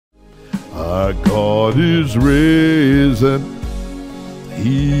Our God is risen.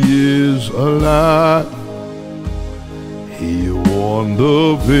 He is alive. He won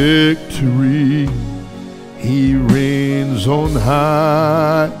the victory. He reigns on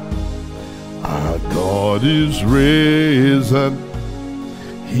high. Our God is risen.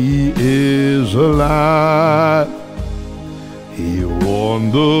 He is alive. He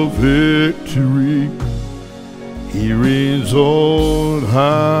won the victory. He reigns on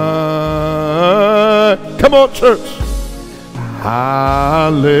high. Come on, church.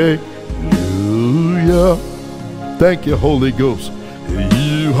 Hallelujah. Thank you, Holy Ghost.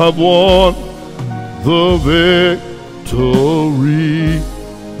 You have won the victory.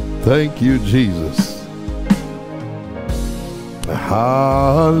 Thank you, Jesus.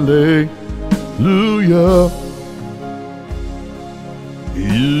 Hallelujah.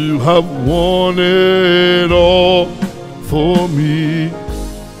 You have won it all for me.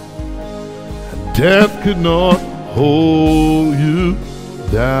 Death could not hold you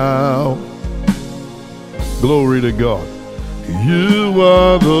down. Glory to God. You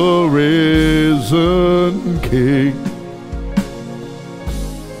are the risen King,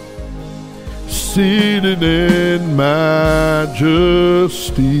 seated in majesty.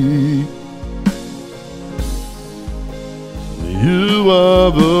 You are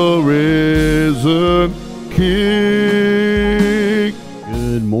the risen King.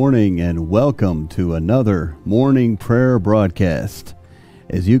 Good morning and welcome to another morning prayer broadcast.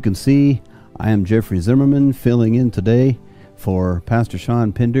 As you can see, I am Jeffrey Zimmerman filling in today for Pastor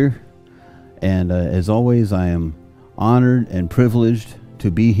Sean Pinder. And as always, I am honored and privileged to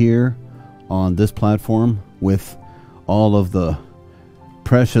be here on this platform with all of the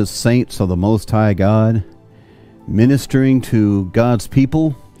precious saints of the Most High God, ministering to God's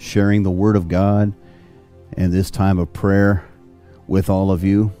people, sharing the Word of God in this time of prayer with all of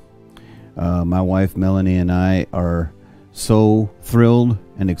you. My wife Melanie and I are so thrilled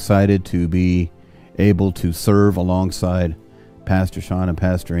and excited to be able to serve alongside Pastor Sean and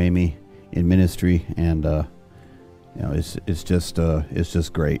Pastor Aimee in ministry, and it's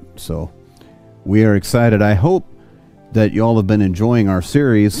just great. So we are excited. I hope that you all have been enjoying our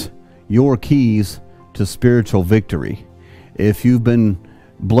series, Your Keys to Spiritual Victory. If you've been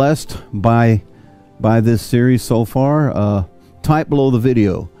blessed by this series so far, type below the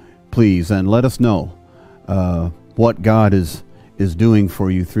video, please, and let us know what God is doing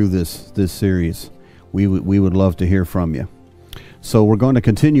for you through this series. We would love to hear from you. So we're going to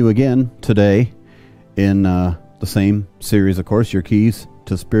continue again today in the same series, of course, Your Keys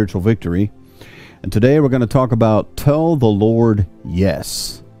to Spiritual Victory. And today we're going to talk about Tell the Lord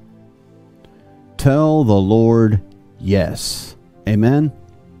Yes. Tell the Lord yes. Amen.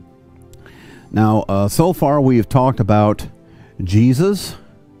 Now, so far we have talked about Jesus.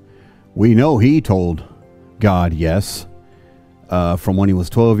 We know he told God yes, from when he was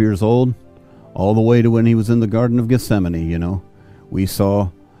 12 years old all the way to when he was in the Garden of Gethsemane. You know, we saw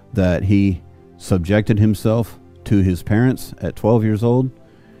that he subjected himself to his parents at 12 years old.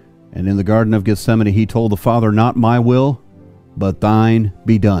 And in the Garden of Gethsemane, he told the Father, not my will, but thine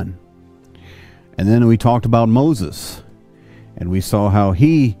be done. And then we talked about Moses, and we saw how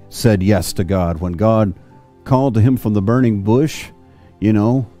he said yes to God. When God called to him from the burning bush,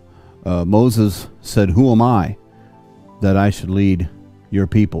 Moses said, who am I that I should lead your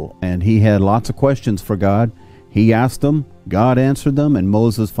people? And he had lots of questions for God. He asked them, God answered them, and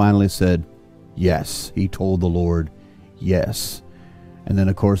Moses finally said yes. He told the Lord yes. And then,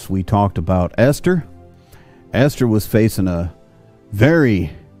 of course, we talked about Esther. Esther was facing a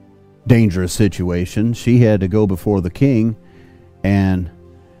very dangerous situation. She had to go before the king and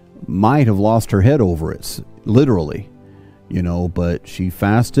might have lost her head over it, literally, but she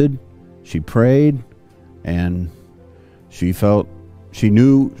fasted, she prayed, and she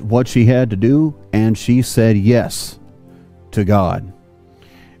knew what she had to do, and she said yes to God.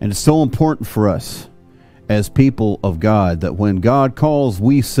 And it's so important for us as people of God that when God calls,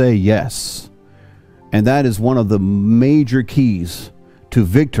 we say yes. And that is one of the major keys to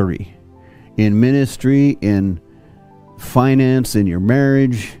victory in ministry, in finance, in your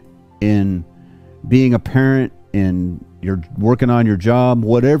marriage, in being a parent, in your working on your job,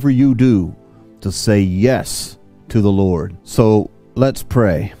 whatever you do, to say yes to the Lord. So let's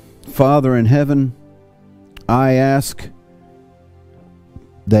pray. Father in heaven, I ask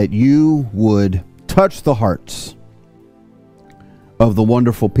that you would touch the hearts of the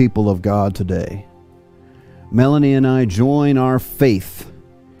wonderful people of God today. Melanie and I join our faith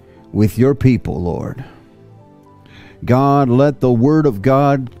with your people, Lord. God, let the word of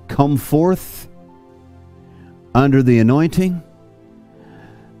God come forth under the anointing.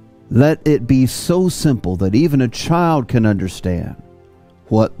 Let it be so simple that even a child can understand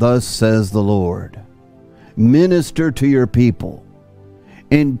what thus says the Lord. Minister to your people.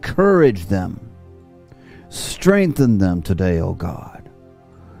 Encourage them. Strengthen them today, O God.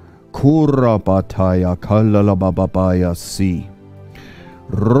 Kurapataya kalalababaya si.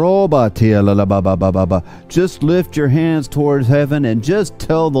 Just lift your hands towards heaven and just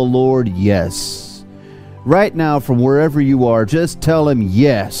tell the Lord yes. Right now, from wherever you are, just tell him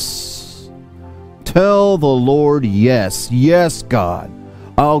yes. Tell the Lord yes. Yes, God.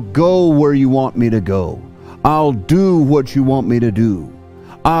 I'll go where you want me to go. I'll do what you want me to do.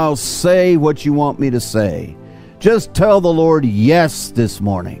 I'll say what you want me to say. Just tell the Lord yes this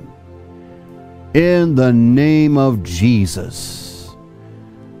morning. In the name of Jesus.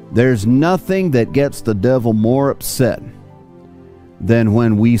 There's nothing that gets the devil more upset than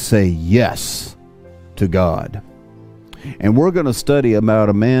when we say yes to God. And we're going to study about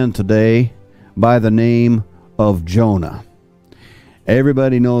a man today by the name of Jonah.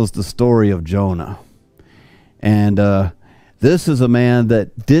 Everybody knows the story of Jonah. And this is a man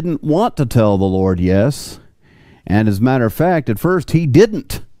that didn't want to tell the Lord yes. And as a matter of fact, at first he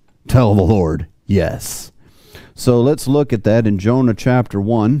didn't tell the Lord yes. So let's look at that in Jonah chapter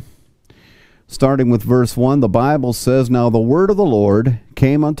 1. Starting with verse 1, the Bible says, Now the word of the Lord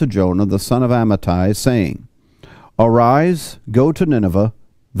came unto Jonah, the son of Amittai, saying, Arise, go to Nineveh,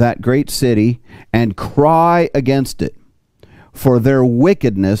 that great city, and cry against it, for their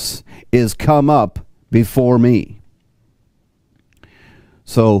wickedness is come up before me.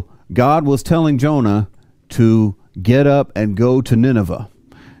 So God was telling Jonah to get up and go to Nineveh.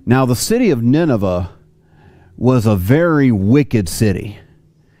 Now the city of Nineveh was a very wicked city.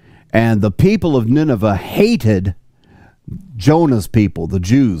 And the people of Nineveh hated Jonah's people, the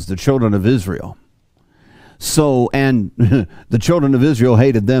Jews, the children of Israel. So, and the children of Israel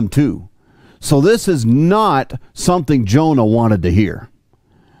hated them too. So this is not something Jonah wanted to hear.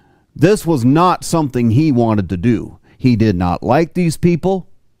 This was not something he wanted to do. He did not like these people.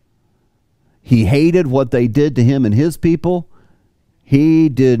 He hated what they did to him and his people. He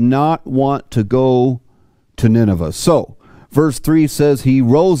did not want to go to Nineveh. So, verse 3 says, He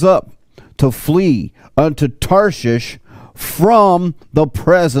rose up to flee unto Tarshish from the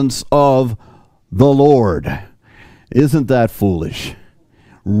presence of the Lord. Isn't that foolish?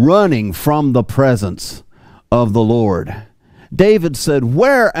 Running from the presence of the Lord. David said,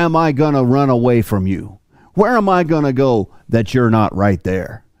 Where am I going to run away from you? Where am I going to go that you're not right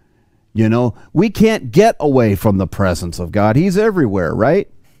there? You know, we can't get away from the presence of God. He's everywhere, right?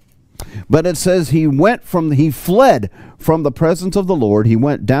 But it says he fled from the presence of the Lord. He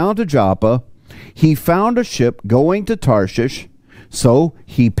went down to Joppa. He found a ship going to Tarshish. So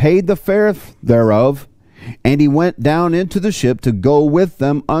he paid the fare thereof, and he went down into the ship to go with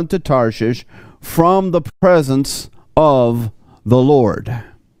them unto Tarshish from the presence of the Lord.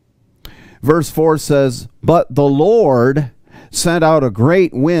 Verse 4 says, But the Lord sent out a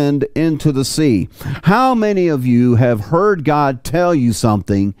great wind into the sea. How many of you have heard God tell you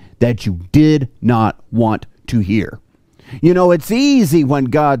something that you did not want to hear? You know, it's easy when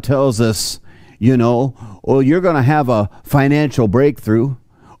God tells us, you know, well, you're going to have a financial breakthrough,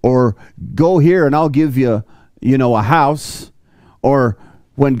 or go here and I'll give you, you know, a house, or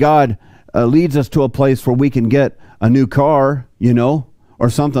when God leads us to a place where we can get a new car, you know, or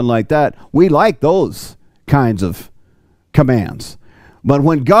something like that. We like those kinds of commands. But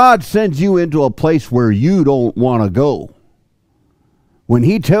when God sends you into a place where you don't want to go, when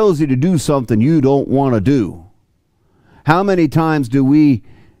he tells you to do something you don't want to do, how many times do we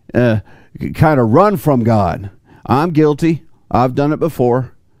kind of run from God? I'm guilty. I've done it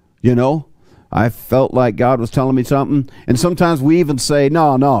before. You know, I felt like God was telling me something. And sometimes we even say,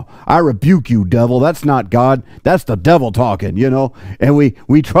 no, I rebuke you, devil. That's not God. That's the devil talking, you know. And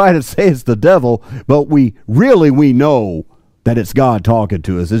we try to say it's the devil, but we know that it's God talking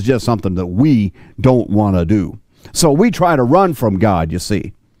to us. It's just something that we don't want to do. So we try to run from God, you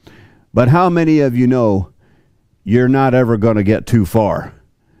see. But how many of you know you're not ever going to get too far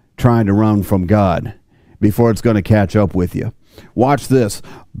trying to run from God before it's going to catch up with you? Watch this.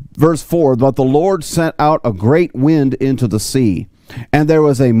 Verse 4, But the Lord sent out a great wind into the sea, and there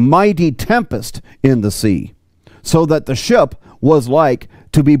was a mighty tempest in the sea, so that the ship was like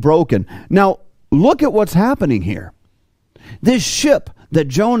to be broken. Now, look at what's happening here. This ship that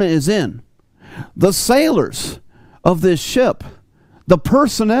Jonah is in, the sailors of this ship, the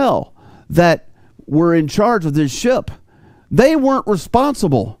personnel that were in charge of this ship, they weren't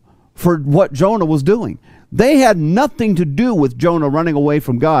responsible for what Jonah was doing. They had nothing to do with Jonah running away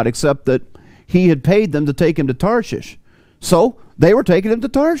from God, except that he had paid them to take him to Tarshish. So they were taking him to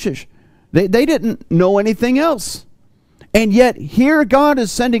Tarshish. They didn't know anything else. And yet here God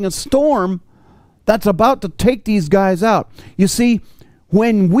is sending a storm that's about to take these guys out. You see,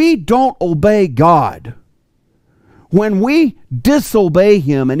 when we don't obey God, when we disobey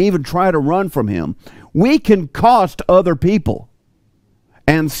him and even try to run from him, we can cost other people.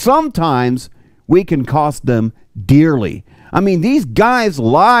 And sometimes we can cost them dearly. I mean, these guys'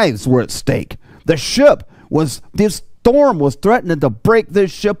 lives were at stake. This storm was threatening to break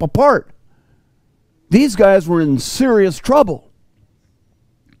this ship apart. These guys were in serious trouble.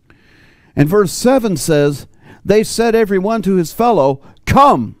 And verse 7 says, they said every one to his fellow,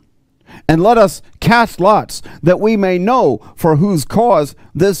 come, and let us cast lots, that we may know for whose cause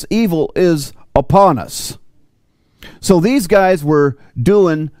this evil is upon us. So these guys were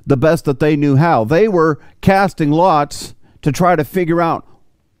doing the best that they knew how. They were casting lots to try to figure out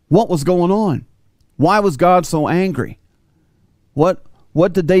what was going on. Why was God so angry? What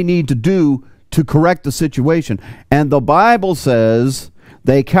did they need to do to correct the situation? And the Bible says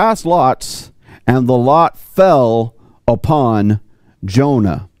they cast lots, and the lot fell upon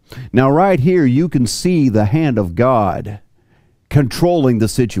Jonah. Now right here you can see the hand of God controlling the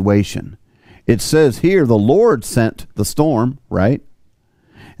situation. It says here the Lord sent the storm, right?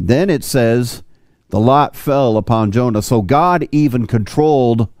 Then it says the lot fell upon Jonah. So God even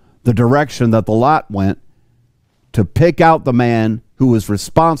controlled the direction that the lot went to pick out the man who was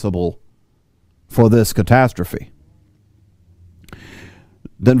responsible for this catastrophe.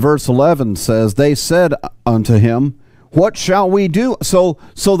 Then verse 11 says, they said unto him, what shall we do? So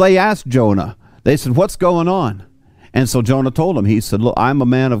they asked Jonah. They said, what's going on? And so Jonah told him, he said, look, I'm a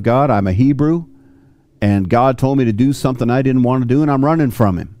man of God. I'm a Hebrew. And God told me to do something I didn't want to do, and I'm running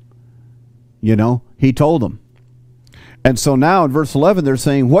from him. You know, he told them. And so now in verse 11, they're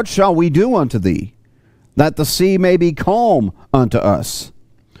saying, what shall we do unto thee, that the sea may be calm unto us?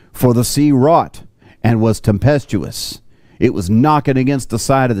 For the sea wrought and was tempestuous. It was knocking against the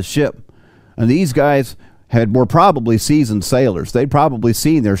side of the ship. And these guys were probably seasoned sailors. They'd probably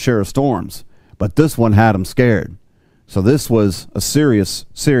seen their share of storms. But this one had them scared. So this was a serious,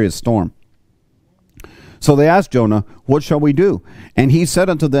 serious storm. So they asked Jonah, what shall we do? And he said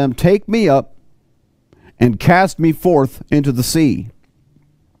unto them, take me up and cast me forth into the sea.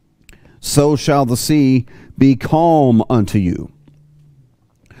 So shall the sea be calm unto you.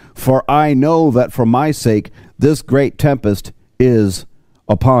 For I know that for my sake this great tempest is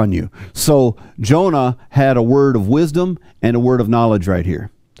upon you. So Jonah had a word of wisdom and a word of knowledge right here.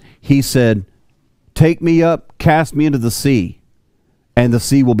 He said, take me up, cast me into the sea, and the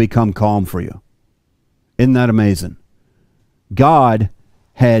sea will become calm for you. Isn't that amazing? God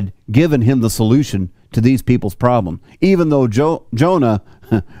had given him the solution to these people's problem, even though Jonah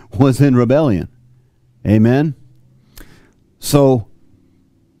was in rebellion. Amen? So,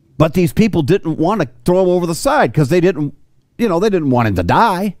 but these people didn't want to throw him over the side because they didn't want him to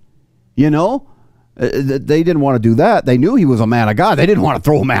die. They didn't want to do that. They knew he was a man of God. They didn't want to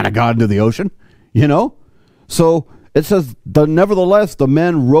throw a man of God into the ocean, So it says, nevertheless, the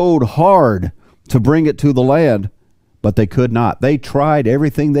men rowed hard to bring it to the land, but they could not. They tried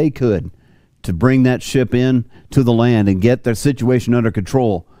everything they could to bring that ship in to the land and get their situation under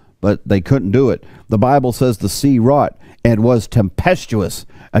control, but they couldn't do it. The Bible says the sea wrought and was tempestuous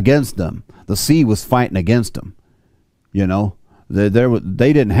against them. The sea was fighting against them. They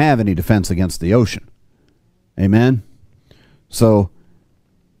didn't have any defense against the ocean. Amen? So,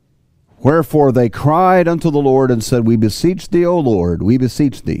 wherefore they cried unto the Lord and said, we beseech thee, O Lord, we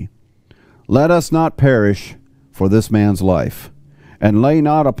beseech thee, let us not perish for this man's life, and lay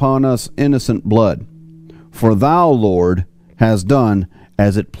not upon us innocent blood. For thou, Lord, hast done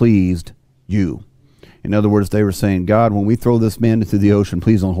as it pleased you. In other words, they were saying, God, when we throw this man into the ocean,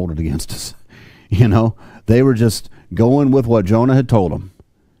 please don't hold it against us. They were just going with what Jonah had told them,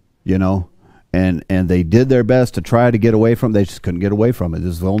 and they did their best to try to get away from it. They just couldn't get away from it.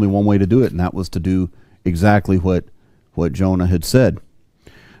 There's only one way to do it, and that was to do exactly what Jonah had said.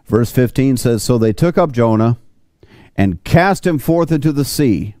 Verse 15 says, so they took up Jonah and cast him forth into the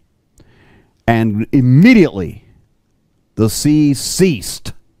sea, and immediately the sea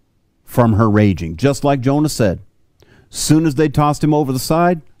ceased from her raging, just like Jonah said. Soon as they tossed him over the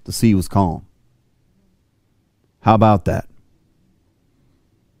side, the sea was calm. How about that?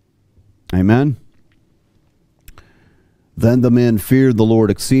 Amen? Then the men feared the Lord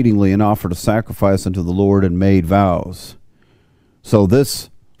exceedingly and offered a sacrifice unto the Lord and made vows. So this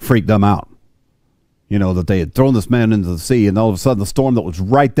freaked them out. That they had thrown this man into the sea, and all of a sudden the storm that was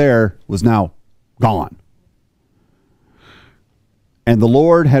right there was now gone. And the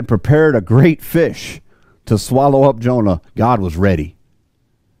Lord had prepared a great fish to swallow up Jonah, God was ready.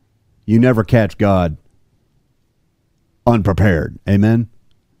 You never catch God unprepared. Amen?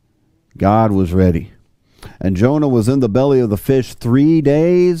 God was ready. And Jonah was in the belly of the fish 3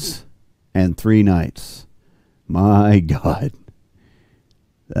 days and 3 nights. My God.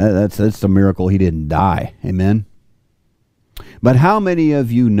 That's the miracle he didn't die. Amen? But how many of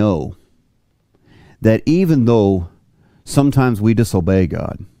you know that even though sometimes we disobey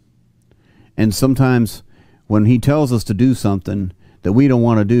God, and sometimes when he tells us to do something that we don't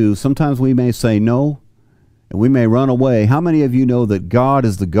want to do, sometimes we may say no, and we may run away. How many of you know that God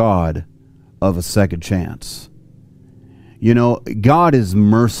is the God of a second chance? You know, God is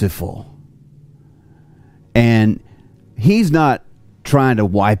merciful. And he's not trying to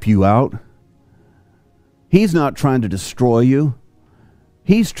wipe you out. He's not trying to destroy you.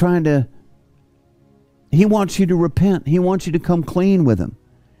 He wants you to repent. He wants you to come clean with him.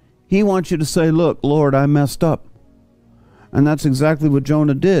 He wants you to say, look, Lord, I messed up. And that's exactly what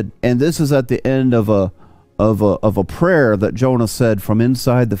Jonah did. And this is at the end of a prayer that Jonah said from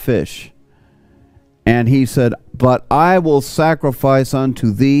inside the fish. And he said, but I will sacrifice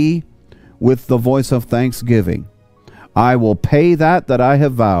unto thee with the voice of thanksgiving. I will pay that I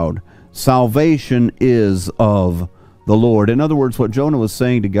have vowed. Salvation is of the Lord. In other words, what Jonah was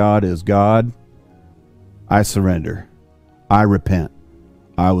saying to God is, God, I surrender. I repent.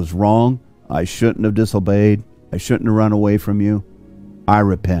 I was wrong. I shouldn't have disobeyed. I shouldn't have run away from you. I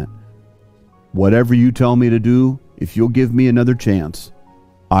repent. Whatever you tell me to do, if you'll give me another chance,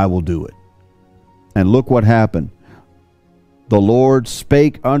 I will do it. And look what happened. The Lord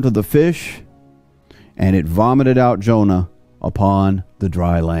spake unto the fish, and it vomited out Jonah upon the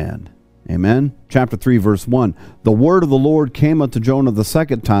dry land. Amen. Chapter 3, verse 1. The word of the Lord came unto Jonah the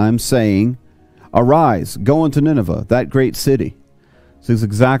second time, saying, Arise, go unto Nineveh, that great city. This is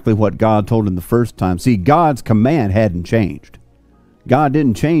exactly what God told him the first time. See, God's command hadn't changed. God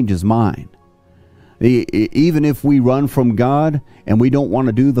didn't change his mind. Even if we run from God and we don't want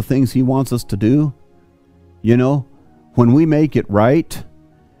to do the things he wants us to do, you know, when we make it right,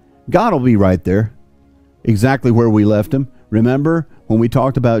 God will be right there, exactly where we left him. Remember when we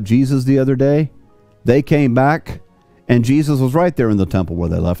talked about Jesus the other day? They came back and Jesus was right there in the temple where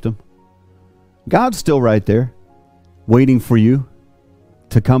they left him. God's still right there, waiting for you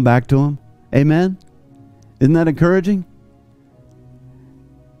to come back to him. Amen? Isn't that encouraging?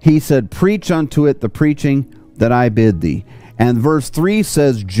 He said, preach unto it the preaching that I bid thee. And verse 3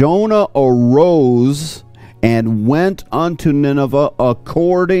 says, Jonah arose and went unto Nineveh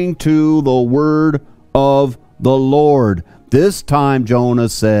according to the word of the Lord. This time Jonah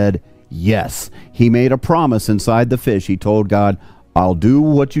said, yes. He made a promise inside the fish. He told God, I'll do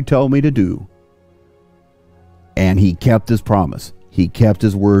what you tell me to do. And he kept his promise. He kept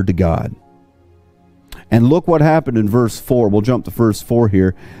his word to God. And look what happened in verse 4. We'll jump to verse 4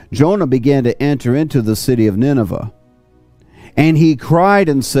 here. Jonah began to enter into the city of Nineveh. And he cried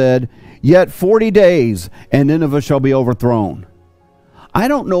and said, Yet 40 days, and Nineveh shall be overthrown. I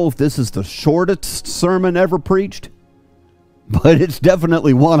don't know if this is the shortest sermon ever preached, but it's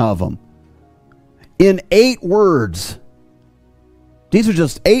definitely one of them. In 8 words. These are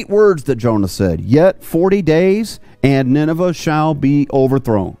just 8 words that Jonah said. Yet 40 days, and Nineveh shall be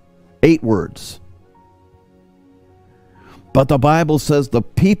overthrown. 8 words. But the Bible says the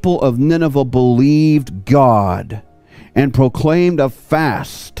people of Nineveh believed God and proclaimed a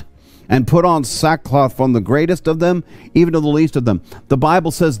fast and put on sackcloth from the greatest of them even to the least of them. The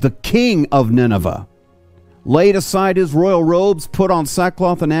Bible says the king of Nineveh laid aside his royal robes, put on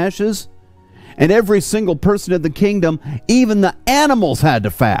sackcloth and ashes, and every single person in the kingdom, even the animals, had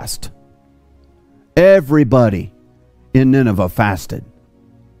to fast. Everybody in Nineveh fasted.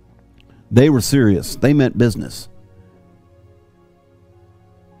 They were serious. They meant business.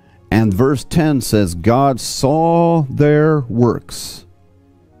 And verse 10 says, God saw their works,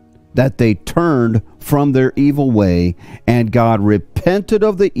 that they turned from their evil way, and God repented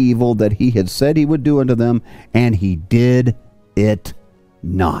of the evil that he had said he would do unto them, and he did it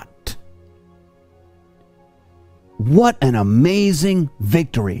not. What an amazing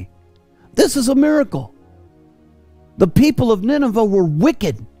victory. This is a miracle. The people of Nineveh were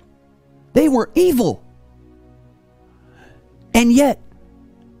wicked. They were evil. And yet,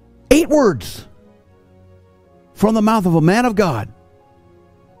 8 words from the mouth of a man of God.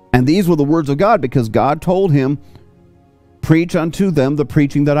 And these were the words of God, because God told him, preach unto them the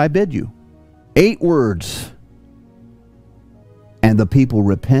preaching that I bid you. 8 words. And the people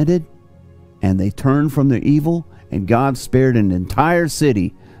repented, and they turned from their evil, and God spared an entire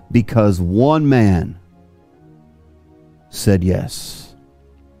city because one man said yes.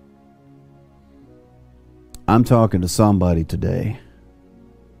 I'm talking to somebody today.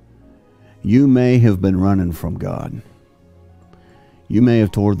 You may have been running from God. You may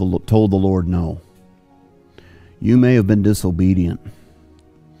have told the Lord no. You may have been disobedient.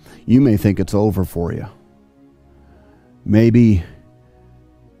 You may think it's over for you. Maybe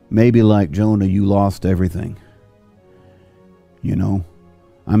like Jonah, you lost everything. You know?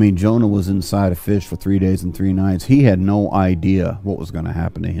 I mean, Jonah was inside a fish for 3 days and 3 nights. He had no idea what was going to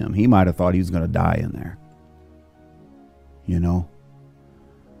happen to him. He might have thought he was going to die in there. You know?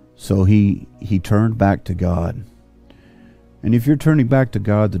 So he turned back to God. And if you're turning back to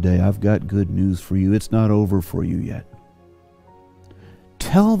God today, I've got good news for you. It's not over for you yet.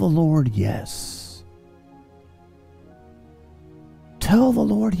 Tell the Lord yes. Tell the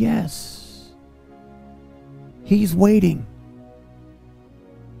Lord yes. He's waiting.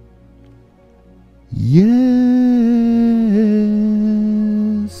 Yes.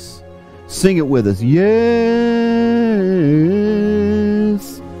 Sing it with us. Yes.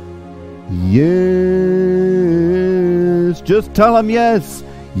 Yes. Just tell him yes.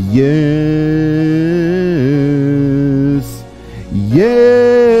 Yes. Yes.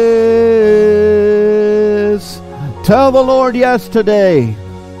 Tell the Lord yes today.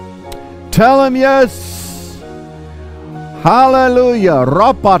 Tell him yes. Hallelujah.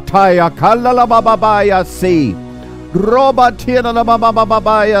 Rapataya kalalababaya si. Robatia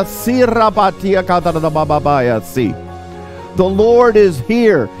bababaya si rapatia katalababaya si. The Lord is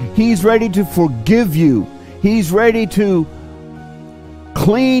here. He's ready to forgive you. He's ready to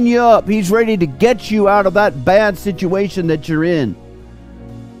clean you up. He's ready to get you out of that bad situation that you're in.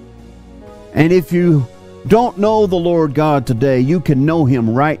 And if you don't know the Lord God today, you can know him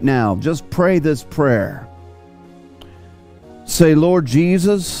right now. Just pray this prayer. Say, Lord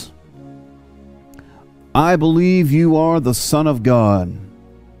Jesus, I believe you are the Son of God.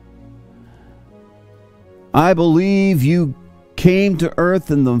 I believe you came to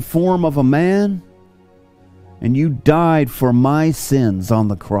earth in the form of a man, and you died for my sins on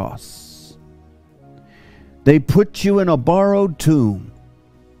the cross. They put you in a borrowed tomb,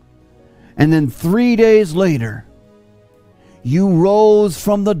 and then 3 days later, you rose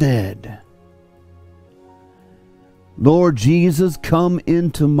from the dead. Lord Jesus, come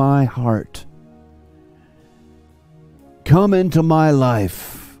into my heart. Come into my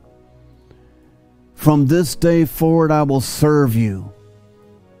life. From this day forward, I will serve you.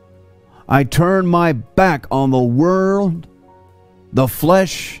 I turn my back on the world, the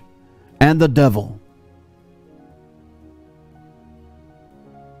flesh, and the devil.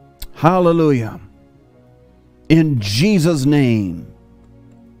 Hallelujah. In Jesus' name.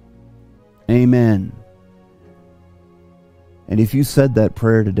 Amen. And if you said that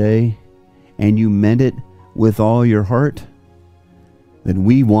prayer today and you meant it with all your heart, then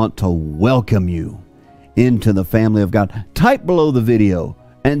we want to welcome you into the family of God. Type below the video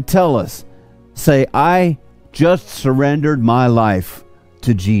and tell us. Say, I just surrendered my life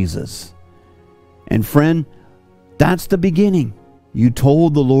to Jesus. And friend, that's the beginning. You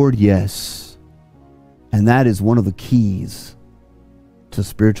told the Lord yes. And that is one of the keys to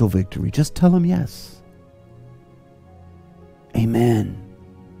spiritual victory. Just tell him yes. Amen.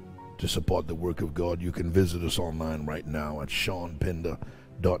 To support the work of God, you can visit us online right now at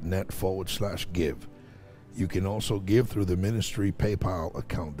seanpinderministries.net/give. You can also give through the ministry PayPal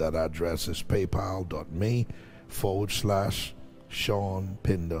account. That address is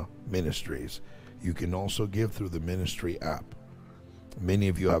paypal.me/SeanPinderMinistries. You can also give through the ministry app. Many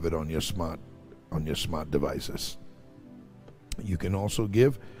of you have it on your smart devices. You can also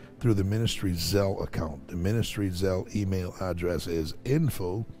give through the ministry Zelle account. The ministry Zelle email address is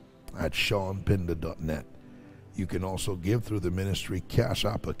info@seanpinder.net. You can also give through the ministry Cash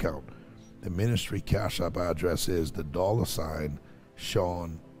App account. The ministry Cash App address is the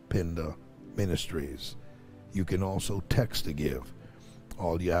 $Sean Pinder Ministries. You can also text to give.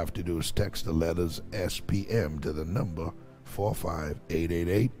 All you have to do is text the letters SPM to the number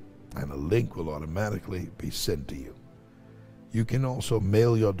 45888, and a link will automatically be sent to you. You can also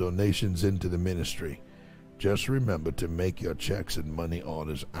mail your donations into the ministry. Just remember to make your checks and money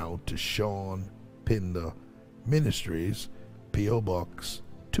orders out to Sean Pinder Ministries, P.O. Box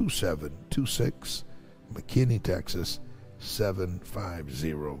 2726, McKinney, Texas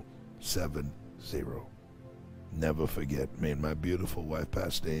 75070. Never forget, me and my beautiful wife,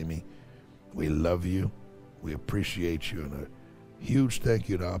 Pastor Aimee, we love you, we appreciate you, and a huge thank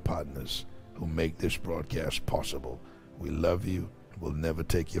you to our partners who make this broadcast possible. We love you, and we'll never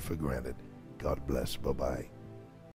take you for granted. God bless. Bye-bye.